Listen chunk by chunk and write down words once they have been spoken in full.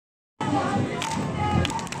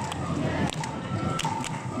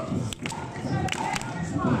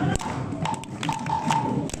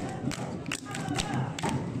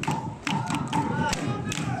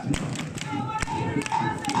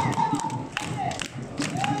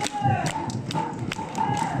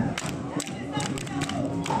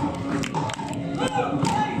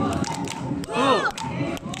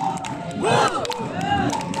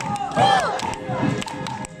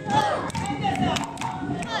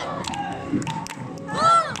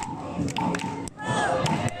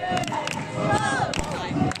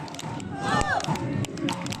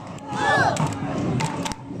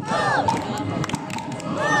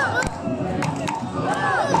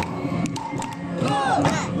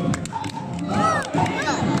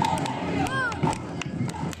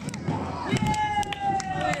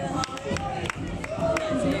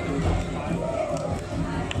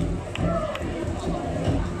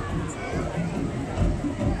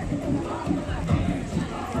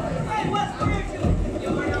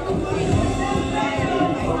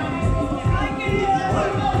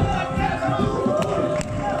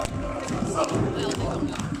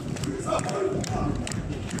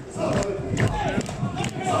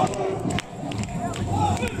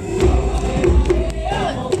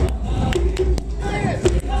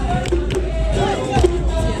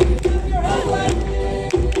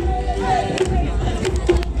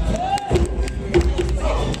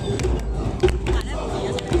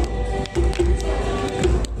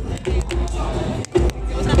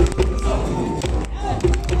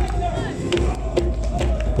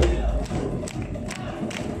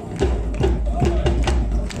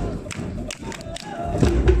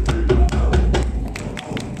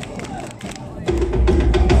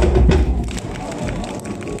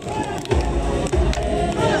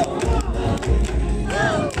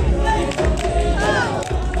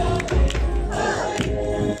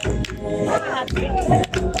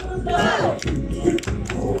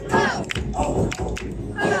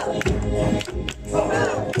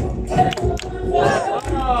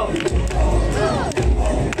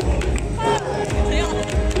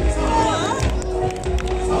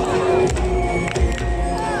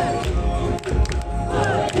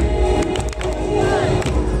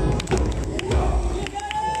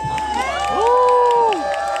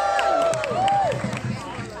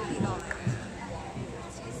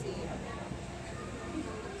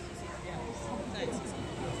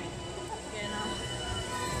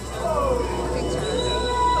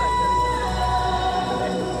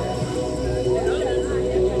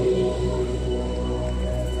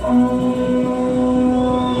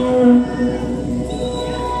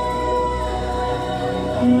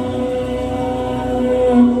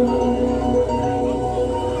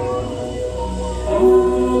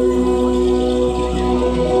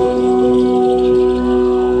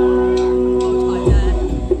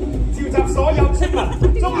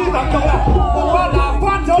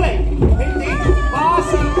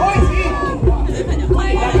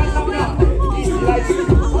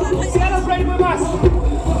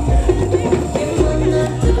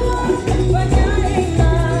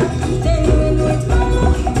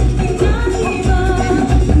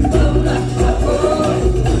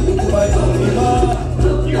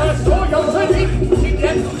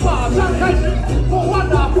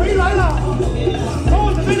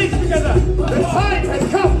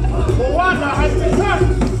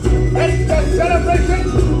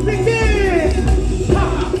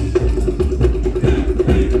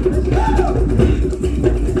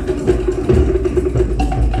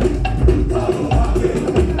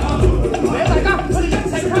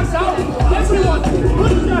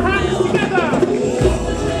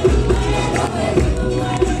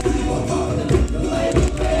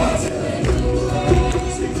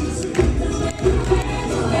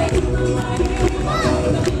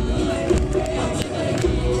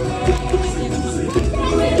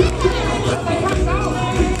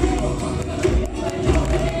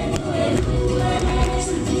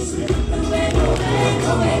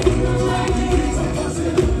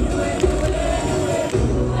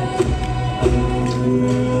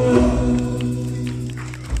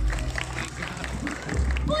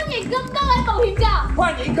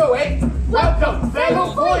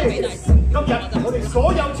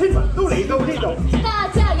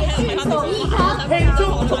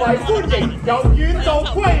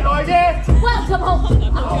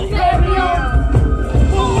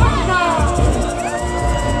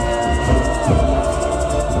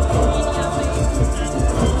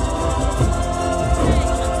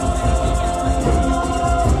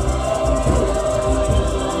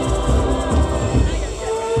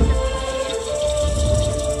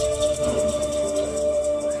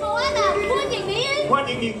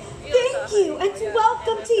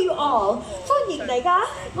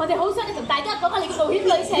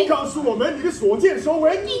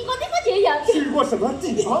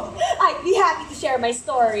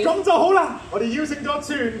咁就好啦，我哋邀請咗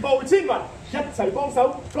全部村民一齊幫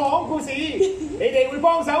手講故事，你哋會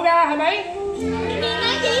幫手㗎，係咪？你們一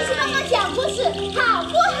起幫我講故事，好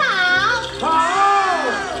不好？好。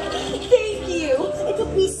Thank you. It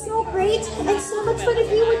would be so great and so much fun if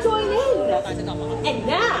you would join in. And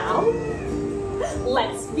now,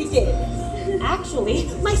 let's begin. Actually,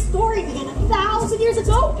 my story began 1,000 years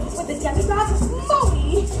ago with the demigod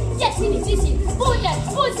Moana. 一千年之前，半人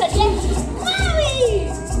半神嘅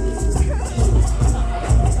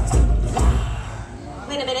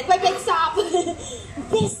Moana。Wait a minute, wait, stop.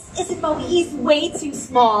 This isn't Moana. He's way too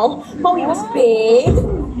small. Moana was big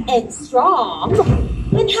and strong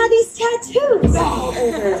and had these tattoos all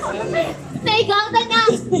over. 你講得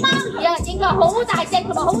啱，媽咪啊應該好大隻同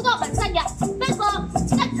埋好多紋身嘅，不過得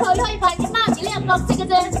佢可以扮演媽咪呢個角色嘅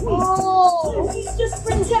啫。Oh, he's just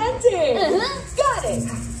pretending. Got it.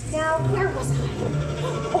 Now, where was I?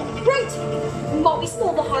 Oh, right. Mommy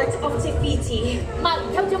stole the heart of Tick Tafiti. 貓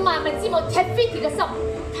兒偷咗萬物之母 Tafiti 嘅心，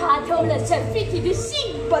他偷了 Tafiti 的心。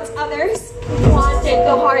But others wanted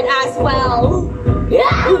the heart as well.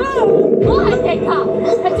 我係地球，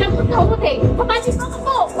係掌管土地同埋全部嘅魔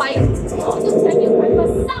鬼，我都想要佢個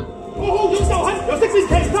心。我好勇鬥狠，又識別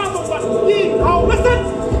其他動物，然後一身。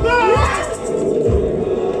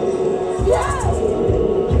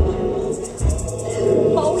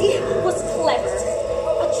Maui was clever,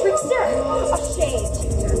 a trickster, ashamed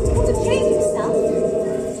to change himself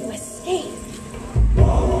to escape.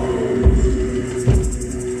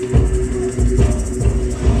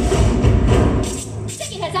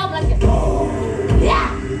 Cái này sao không lên kìa?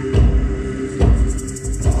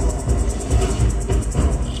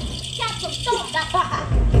 Chắc cũng tốt đó.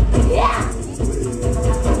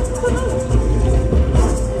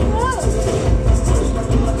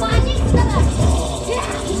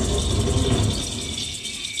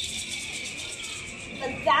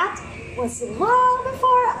 But that was long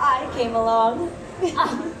before I came along.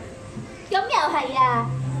 咁又係啊！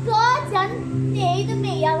嗰陣你都未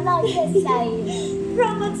有耐出世。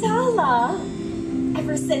Ramatala.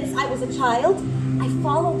 Ever since I was a child, I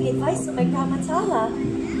followed the advice of my Ramatala.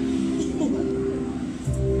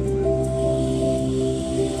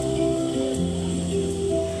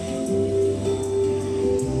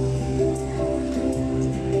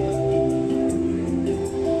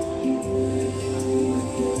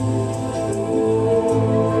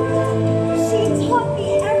 She taught me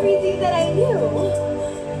everything that I knew.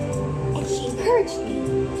 And she encouraged me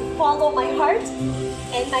to follow my heart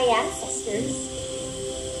and my ancestors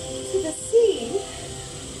to the sea.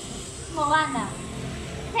 Moana，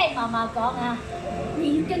聽媽媽講啊，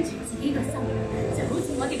你要跟隨自己個心，就好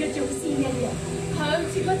似我哋嘅祖先一樣，向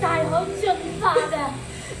住個大海進發啊！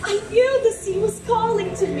 I knew the sea was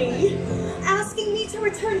calling to me, asking me to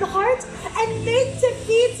return the heart and make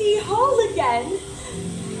Tafiti whole again.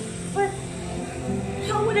 But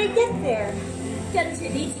how would I get there? 跟住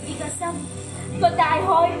你自己個心，個大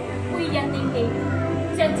海會引領你，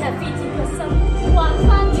將 Tafiti 個心還返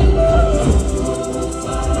俾佢。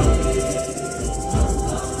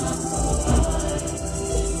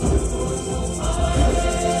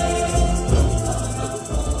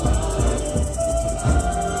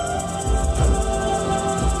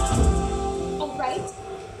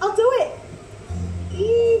 I'll do it!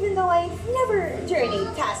 Even though I've never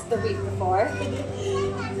journeyed past the reef before.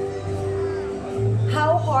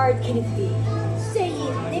 How hard can it be? 雖然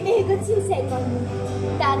你未去過超石國，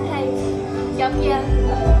但係咁樣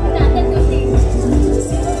難得到你。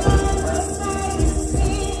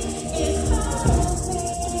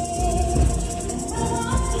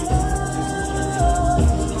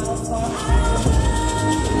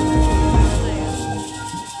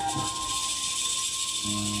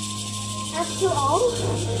 After all,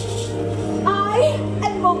 I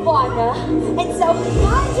am Moana, and so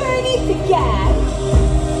my journey began.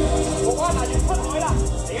 Moana 要出海啦！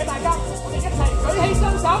嚟啊，大家，我哋一齊舉起雙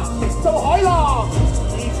手，直做海浪，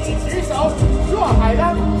自自主手，做海浪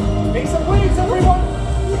，make some waves everyone！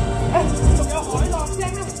 仲有海浪聲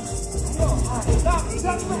咧，海浪聲，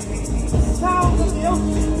抄咁樣，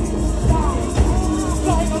就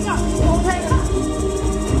係咁啦，好聽啊！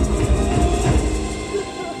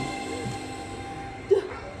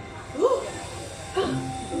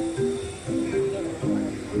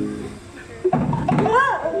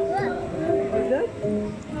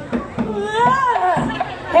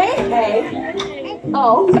 Hey!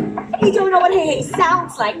 Oh, you don't know what hey hey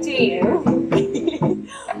sounds like, do you?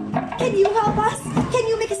 Can you help us? Can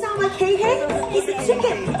you make a sound like hey hey? He's a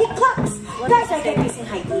chicken. He clucks. That's like a using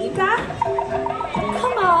Haidiga.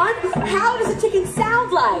 Come on. How does a chicken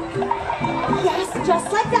sound like? Yes,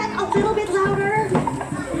 just like that. A little bit louder.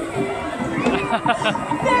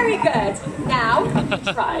 Very good. Now,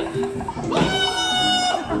 try.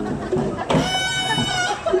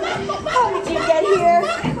 How did you get here?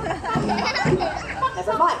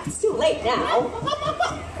 Never mind, it's too late now.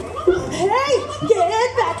 Hey,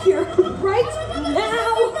 get back here, right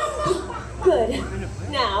now. Good.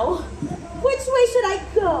 Now, which way should I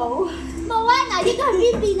go? Moana 應該喺邊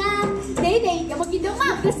邊啊？你哋有冇見到貓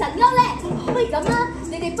嘅神鈎咧？不如咁啦，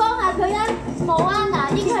你哋幫下佢啊！Moana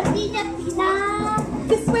應該喺邊一邊啊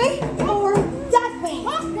This way or that way?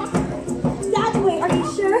 That way, are you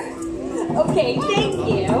sure? Okay, thank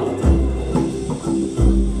you.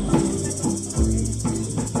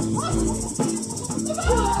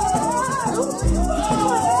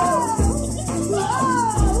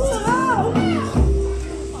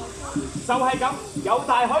就係咁，有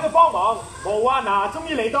大海嘅幫忙，Moana終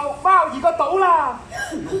於嚟到貓兒個島啦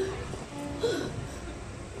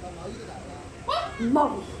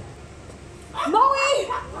！Maui, Moe!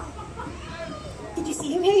 Did you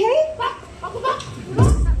see him, Hey Hey?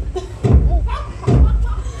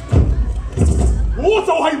我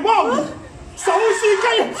就係貓，手撕雞。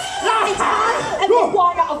It's I am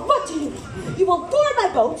Moana of Moana. You will board my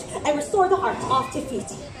boat and restore the heart of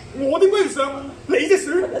Tefiti. 我點解要上你隻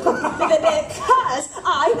船？ Because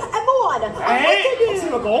I am Moana. 頭先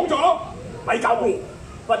咪講咗咯，咪教我。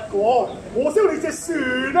不過我燒你隻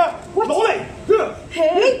船啊，攞嚟。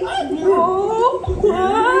Hey! Whoa!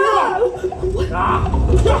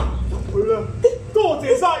 去啦，多謝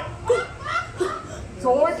晒，再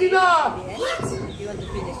見啦。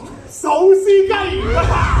手撕雞。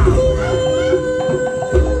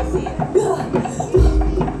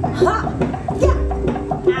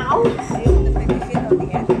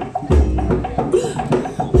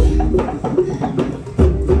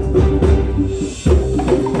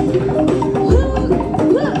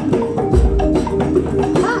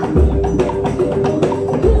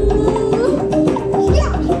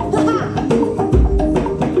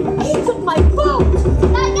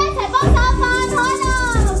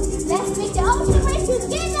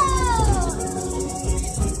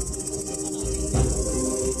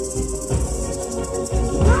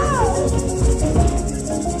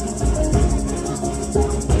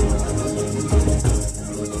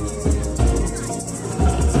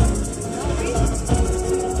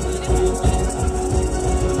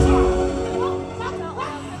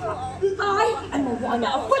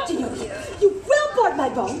You will board my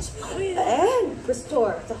boat and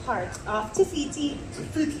restore the heart of Tefiti.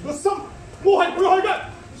 Tefiti 個心，我係會去嘅。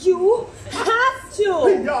You have to.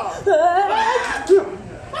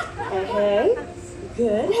 Hey,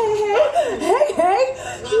 good. Hey.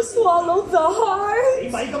 You swallowed the heart. 你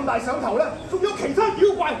咪咁大上頭啦，仲有其他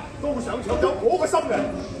妖怪都想搶走我個心嘅。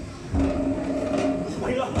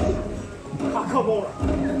係啦，卡卡摩啦，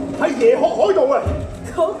喺椰殼海度啊！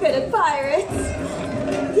 Coconut pirates.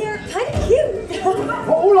 They're kind of cute.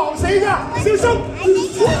 好狼死㗎，小心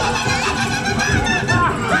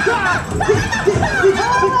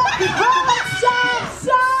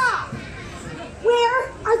！Stop! Where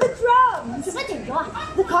are the drums? 做乜停咗啊？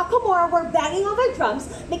 The Kakamora were banging on their drums,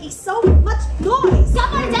 making so much noise. 咁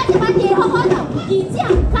我哋就一直喺椰殼海度，然之後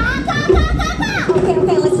咔咔咔咔咔。Okay,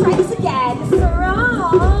 let's try this again.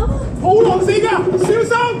 From. 好狼死㗎，小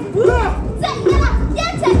心！即係啦，一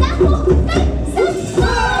齊打鼓，飛升！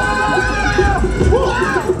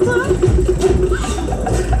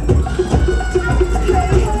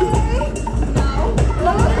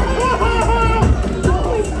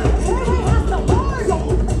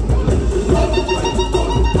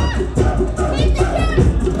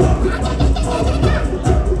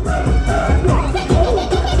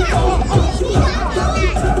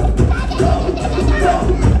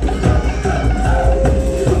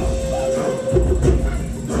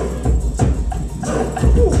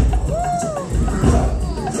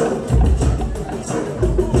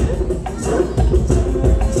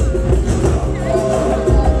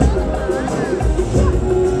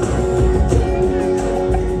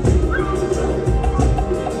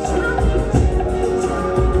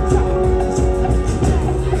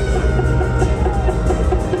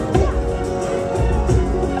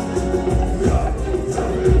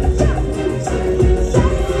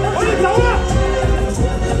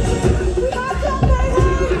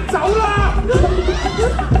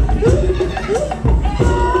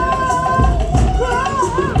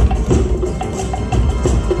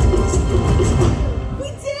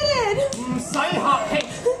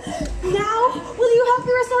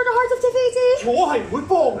 我係唔會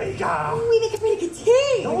幫你㗎。We make a pretty good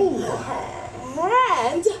team.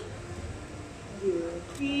 And you'll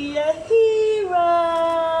be a hero.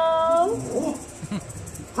 我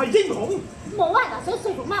係英雄。莫安娜想說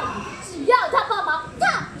服貓咪，只要他幫忙，他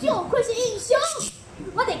就會是英雄。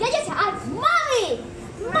我哋而家一齊嗌貓咪，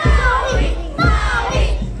貓咪，貓咪，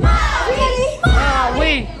貓咪，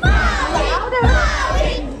貓咪，Louder.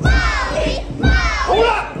 好啦，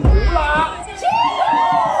好啦。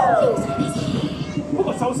不過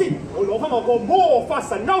首先，我攞翻我個魔法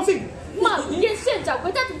神鈎先。冒烟县长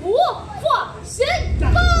回家魔法神钩。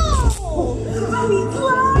We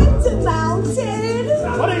climbed the mountain.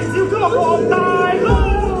 我哋跳咗落個大路。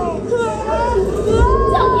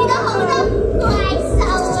終於都好多怪獸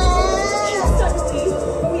啦。Suddenly,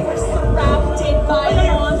 we were surrounded by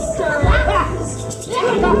monsters. 大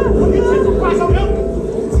家我變成個怪獸樣，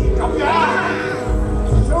好似咁樣。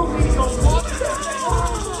將呢個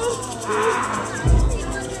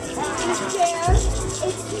There,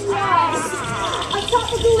 it's nice. On top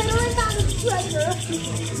of glitter and found a treasure.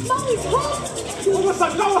 Mommy's home. 我個神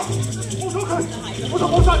鈎啊，冇咗佢。我就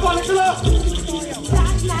冇晒法力㗎啦。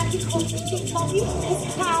That magical big mommy has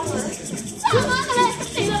power. 啱啱嘅咧，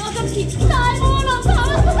你兩個今次大魔浪頭。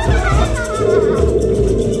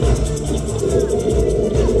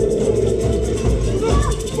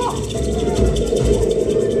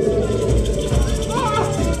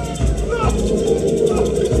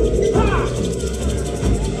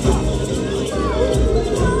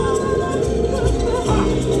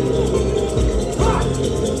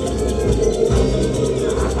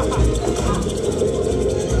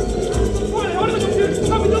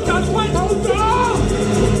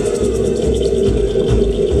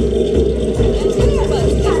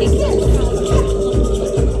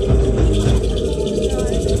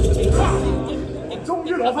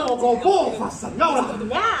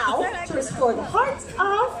Now, to restore the hearts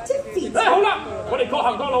of Filipina. 好啦，我哋各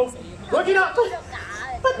行各路，再見啦。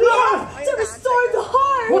But we have to restore the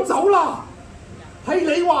heart. 我走啦，係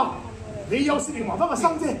你話你有事情還翻個心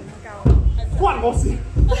啫，關我事。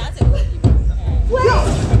Well,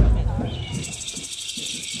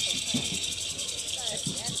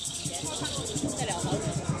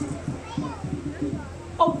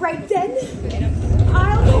 all right then,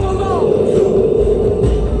 I'll go alone.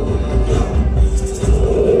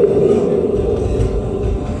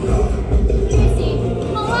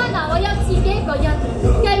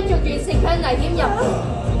 危險任務，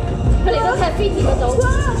佢嚟到踢飛田個島，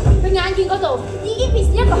佢眼見嗰度已經變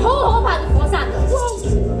成一個好可怕嘅火山。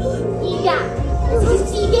而家要佢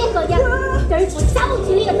自己一個人對付守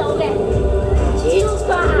住呢個島嘅超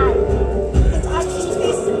怪。And I came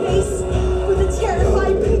face to face with a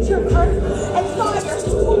terrifying creature of earth and fire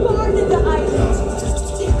who guarded the island.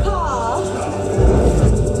 Tika.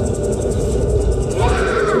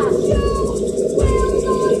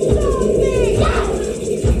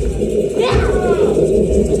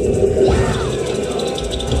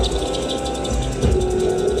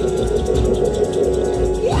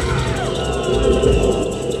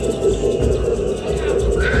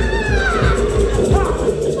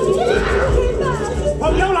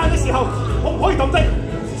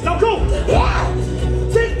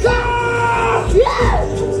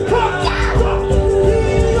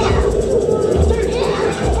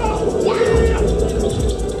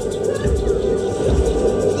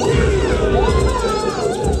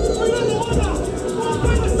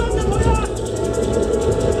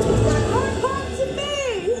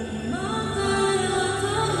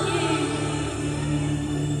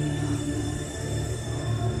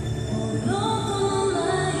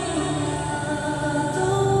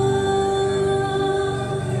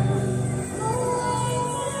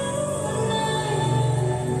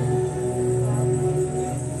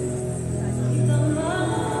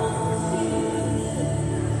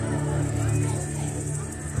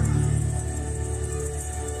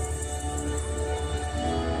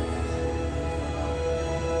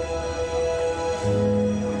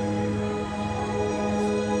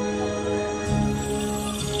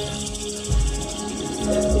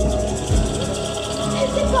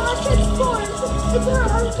 You will not stop me. It's her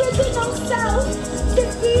original self,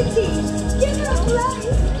 Tafiti. Give her a play.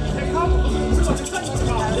 停下！呢個係真㗎，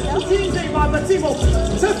千地萬物之母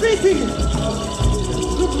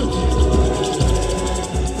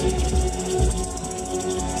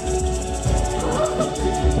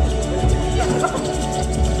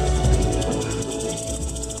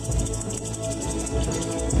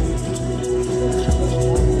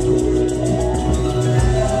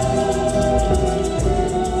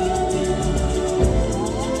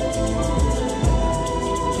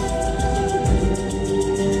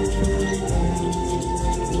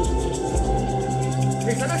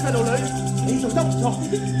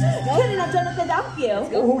have done it without you. 好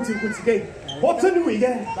好照顧自己，我真會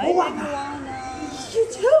嘅，好玩啊 You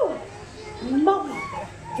too, Moana,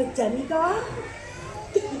 the demigod.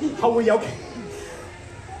 後會有期。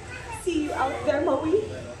See you out there, Moe.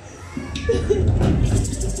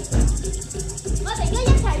 我哋而家一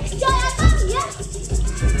齊再阿媽咪啊！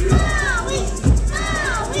媽咪，媽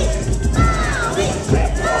咪，媽咪，媽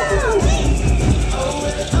咪。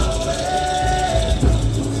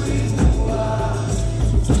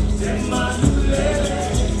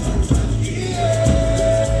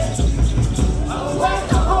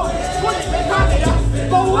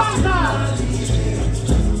Moana!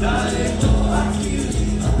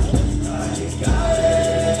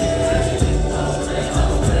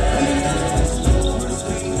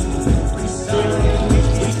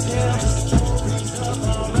 我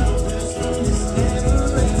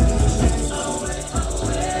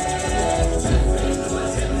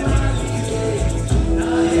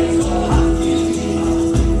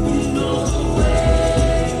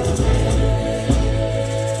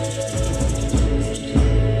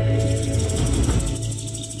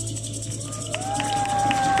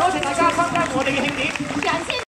嘅慶典。